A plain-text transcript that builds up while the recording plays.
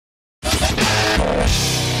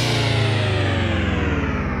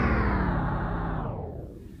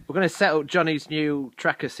We're going to set up Jonny's new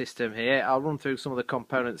tracker system here. I'll run through some of the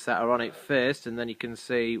components that are on it first, and then you can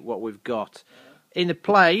see what we've got. In the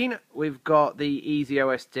plane, we've got the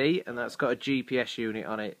EZOSD, and that's got a GPS unit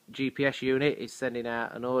on it. GPS unit is sending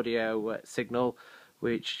out an audio signal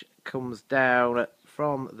which comes down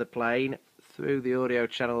from the plane through the audio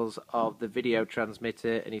channels of the video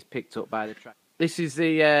transmitter and is picked up by the tracker. This is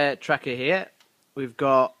the tracker here. We've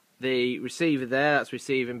got the receiver there, that's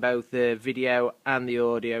receiving both the video and the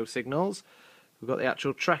audio signals. We've got the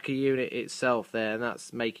actual tracker unit itself there, and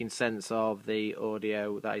that's making sense of the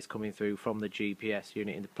audio that is coming through from the GPS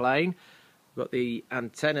unit in the plane. We've got the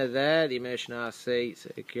antenna there, the ImmersionRC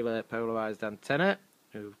circular polarized antenna.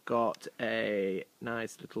 We've got a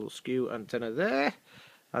nice little skew antenna there,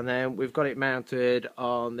 and then we've got it mounted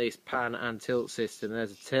on this pan and tilt system.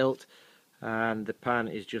 There's a tilt, and the pan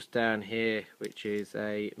is just down here, which is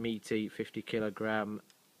a meaty 50 kilogram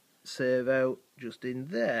servo just in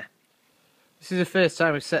there. This is the first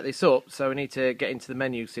time we've set this up, so we need to get into the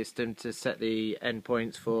menu system to set the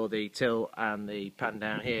endpoints for the tilt and the pan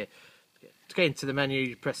down here. To get into the menu,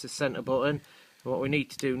 you press the center button. And what we need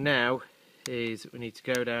to do now is we need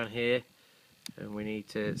to go down here and we need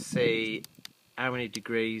to see how many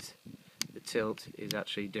degrees the tilt is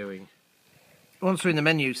actually doing. Once we're in the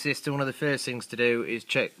menu system, one of the first things to do is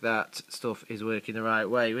check that stuff is working the right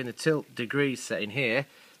way. We're in the tilt degrees setting here,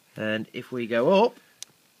 and if we go up,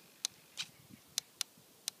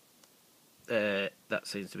 that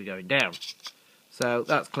seems to be going down. So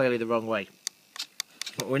that's clearly the wrong way.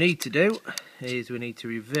 What we need to do is we need to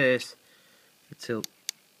reverse the tilt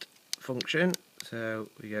function. So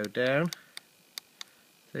we go down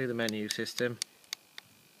through the menu system,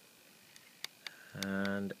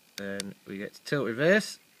 and then we get to tilt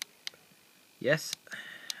reverse. Yes.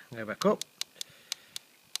 Go back up.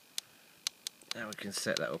 Now we can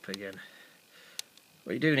set that up again.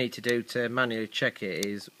 What you do need to do to manually check it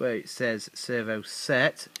is where it says servo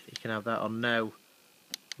set, you can have that on no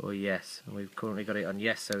or yes. And we've currently got it on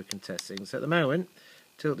yes, so we can test things. So at the moment,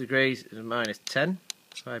 tilt degrees is -10.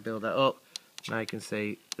 If I build that up, now you can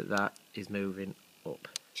see that that is moving up.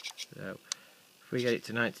 So if we get it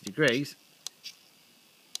to 90 degrees,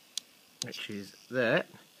 which is there,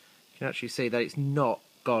 you can actually see that it's not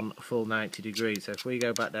gone a full 90 degrees. So if we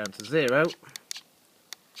go back down to 0,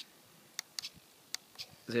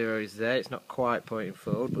 0 is there, it's not quite pointing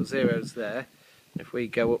forward, but 0 is there. And if we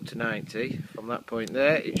go up to 90, from that point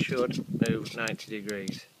there, it should move 90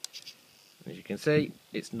 degrees. As you can see,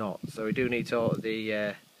 it's not. So we do need to alter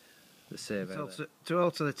the servo. So to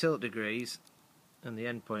alter the tilt degrees and the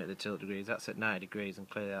end point of the tilt degrees, that's at 90 degrees, and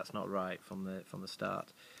clearly that's not right from the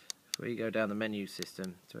start. If we go down the menu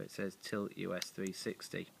system to where it says tilt US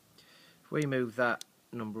 360, if we move that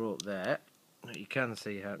number up there, what you can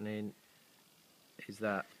see happening is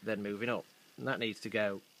that then moving up, and that needs to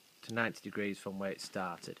go to 90 degrees from where it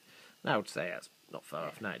started. Now I would say that's not far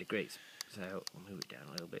off 90 degrees, so we'll move it down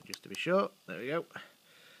a little bit just to be sure. There we go.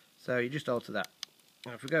 So you just alter that.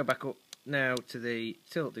 Now if we go back up now to the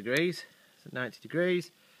tilt degrees, so 90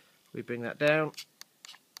 degrees, we bring that down.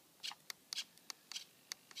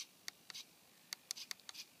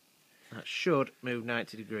 That should move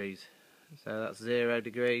 90 degrees. So that's 0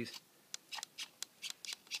 degrees,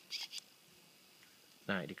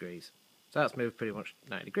 90 degrees. So that's moved pretty much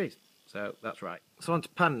 90 degrees. So that's right. So on to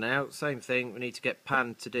pan now. Same thing. We need to get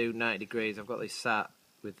pan to do 90 degrees. I've got this sat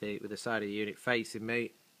with the side of the unit facing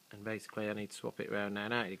me, and basically I need to swap it around now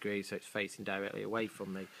 90 degrees so it's facing directly away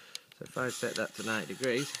from me. So if I set that to 90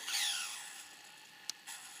 degrees,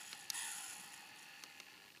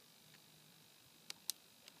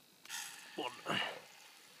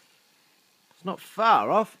 it's not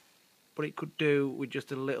far off, but it could do with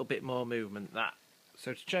just a little bit more movement. That.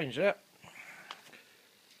 So to change that,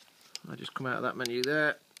 I just come out of that menu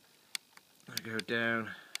there, I go down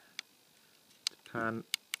to pan,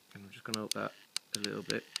 and I'm just going to up that a little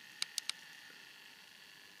bit.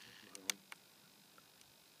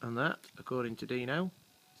 And that, according to Dino,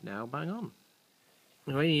 is now bang on.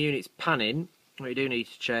 Now when your unit's panning, what you do need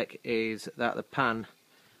to check is that the pan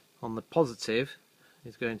on the positive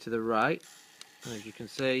is going to the right, and as you can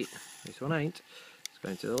see, this one ain't, it's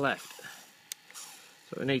going to the left.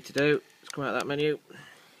 So what we need to do is come out of that menu,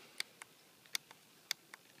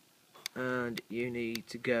 and you need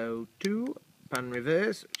to go to pan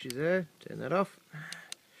reverse, which is there, turn that off,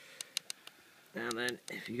 and then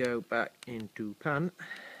if you go back into pan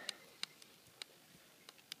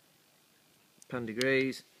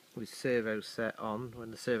degrees with servo set on,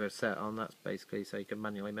 when the servo's set on, that's basically so you can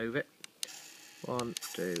manually move it. 1,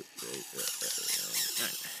 2, 3, 4, 5, 6,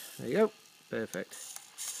 7, 8. There you go. Perfect.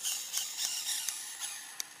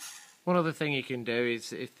 One other thing you can do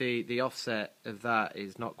is if the offset of that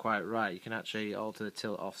is not quite right, you can actually alter the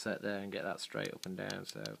tilt offset there and get that straight up and down.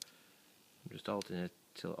 So I'm just altering the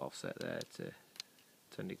tilt offset there to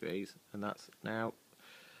 10 degrees, and that's now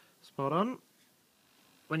spot on.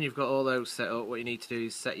 When you've got all those set up, what you need to do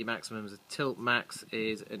is set your maximums. The tilt max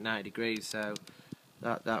is at 90 degrees, so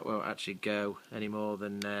that won't actually go any more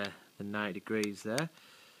than 90 degrees there.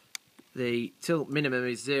 The tilt minimum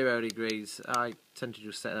is 0 degrees. I tend to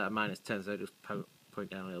just set that at -10, so just point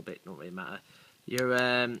down a little bit, don't really matter. Your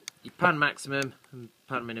pan maximum and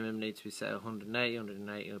pan minimum need to be set at 180,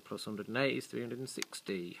 180 plus 180 is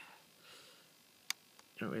 360. You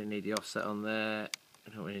don't really need the offset on there. I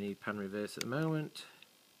don't really need pan reverse at the moment.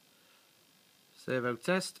 Servo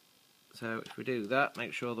test. So if we do that,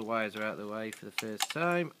 make sure the wires are out of the way for the first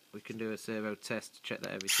time. We can do a servo test to check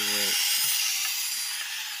that everything works.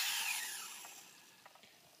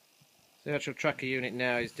 The actual tracker unit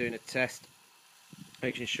now is doing a test,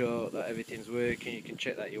 making sure that everything's working. You can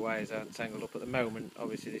check that your wires aren't tangled up at the moment.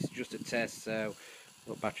 Obviously this is just a test, so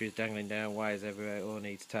we've got batteries dangling down, wires everywhere, it all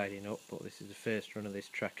needs tidying up, but this is the first run of this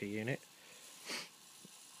tracker unit.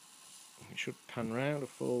 It should pan round a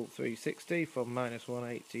full 360 from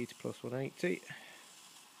 -180 to +180.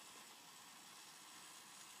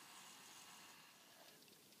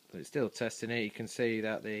 But it's still testing it. You can see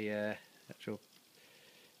that the actual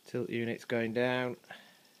tilt unit's going down,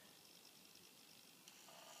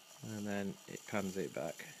 and then it pans it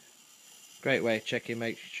back. Great way of checking,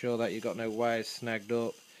 making sure that you've got no wires snagged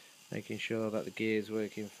up, making sure that the gear's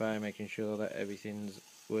working fine, making sure that everything's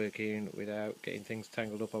working without getting things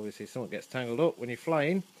tangled up. Obviously if something gets tangled up when you're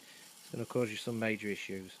flying, it's going to cause you some major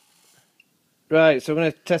issues. Right, so we're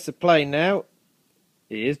going to test the plane now.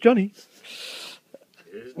 Here's Johnny.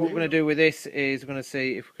 What we're going to do with this is we're going to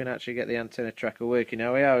see if we can actually get the antenna tracker working.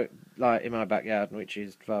 Now we are like in my backyard, which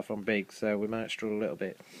is far from big, so we might struggle a little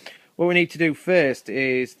bit. What we need to do first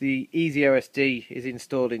is the EZOSD is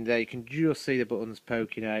installed in there. You can just see the buttons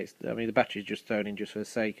poking out. I mean the battery's just thrown in just for the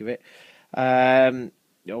sake of it.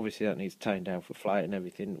 Obviously that needs tying down for flight and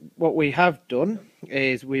everything. What we have done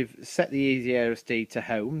is we've set the EZOSD to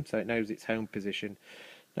home, so it knows its home position.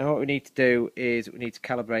 Now what we need to do is we need to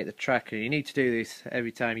calibrate the tracker. You need to do this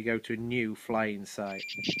every time you go to a new flying site.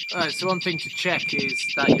 Alright, so one thing to check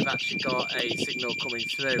is that you've actually got a signal coming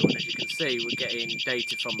through, and as you can see we're getting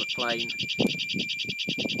data from the plane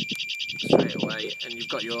straight away, and you've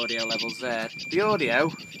got your audio levels there. The audio,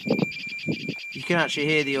 you can actually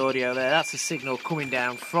hear the audio there. That's a signal coming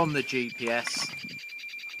down from the GPS.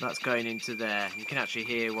 That's going into there. You can actually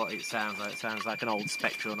hear what it sounds like. It sounds like an old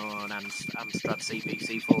Spectrum or an Amstrad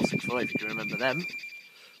CBC 464 if you can remember them.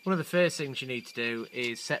 One of the first things you need to do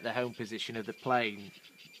is set the home position of the plane.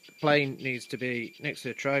 The plane needs to be next to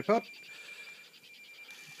the tripod.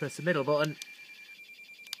 Press the middle button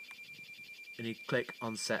and you click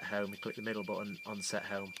on set home. You click the middle button on set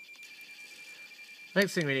home.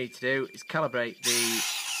 Next thing we need to do is calibrate the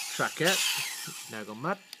tracker. It's now gone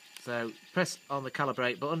mad. So press on the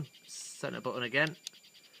calibrate button, centre button again,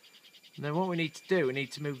 and then what we need to do, we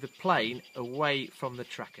need to move the plane away from the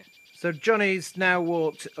tracker. So Johnny's now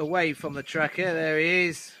walked away from the tracker. There he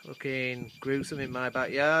is, looking gruesome in my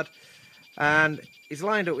backyard, and he's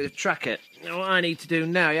lined up with the tracker. Now what I need to do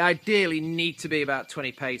now, I ideally need to be about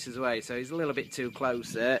 20 paces away, so he's a little bit too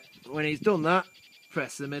close there. When he's done that,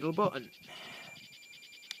 press the middle button.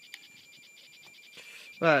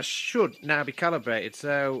 Well, it should now be calibrated,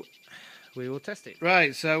 so we will test it.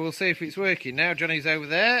 Right, so we'll see if it's working now. Johnny's over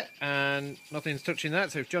there, and nothing's touching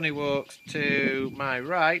that. So if Johnny walks to my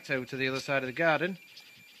right, over to the other side of the garden.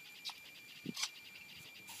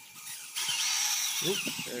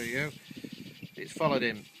 Oops, there we go. It's followed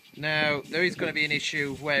him. Now, there is going to be an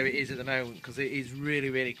issue of where it is at the moment, because it is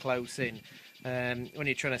really, really close in. When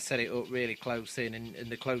you're trying to set it up really close in,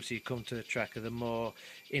 and the closer you come to the tracker, the more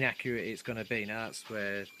inaccurate it's going to be. Now that's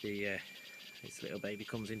where this little baby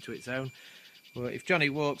comes into its own. Well, if Johnny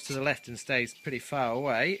walks to the left and stays pretty far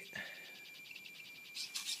away,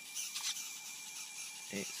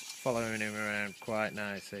 it's following him around quite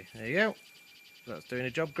nicely. There you go. That's doing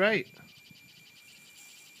a job great.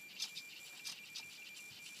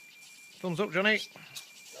 Thumbs up, Johnny.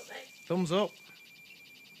 Thumbs up.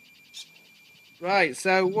 Right,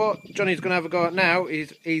 so what Johnny's going to have a go at now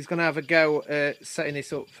is he's going to have a go at setting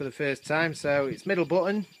this up for the first time. So it's middle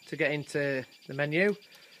button to get into the menu.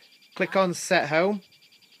 Click on set home.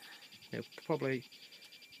 It'll probably...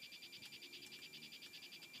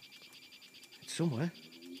 it's somewhere.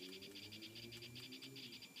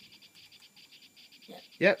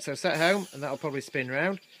 Yep, so set home, and that'll probably spin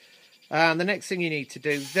round. And the next thing you need to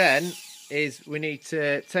do then is we need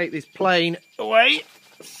to take this plane away.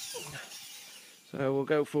 So we'll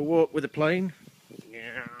go for a walk with the plane.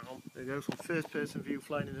 There goes some first person view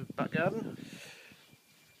flying in the back garden.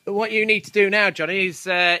 But what you need to do now, Johnny, is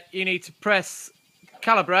you need to press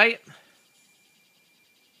calibrate.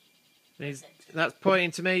 That's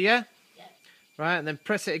pointing to me, yeah? Right, and then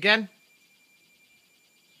press it again.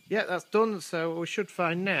 Yeah, that's done. So what we should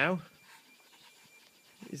find now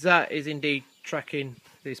is that is indeed tracking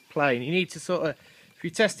this plane. You need to sort of, if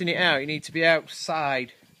you're testing it out, you need to be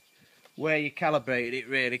outside where you calibrated it,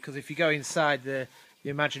 really, because if you go inside the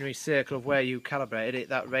imaginary circle of where you calibrated it,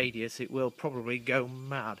 that radius, it will probably go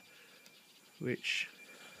mad. Which,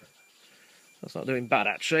 that's not doing bad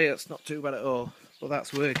actually, that's not too bad at all, but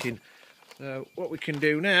that's working. So what we can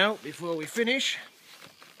do now, before we finish,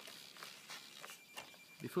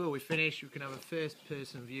 we can have a first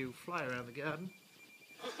person view fly around the garden.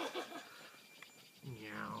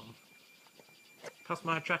 Past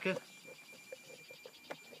my tracker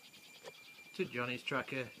to Johnny's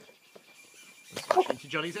tracker. To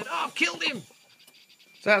Johnny's head. Oh, I've killed him!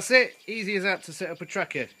 So that's it. Easy as that to set up a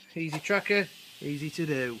tracker. Easy tracker, easy to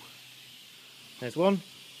do. There's one.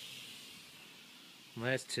 And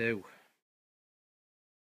there's two.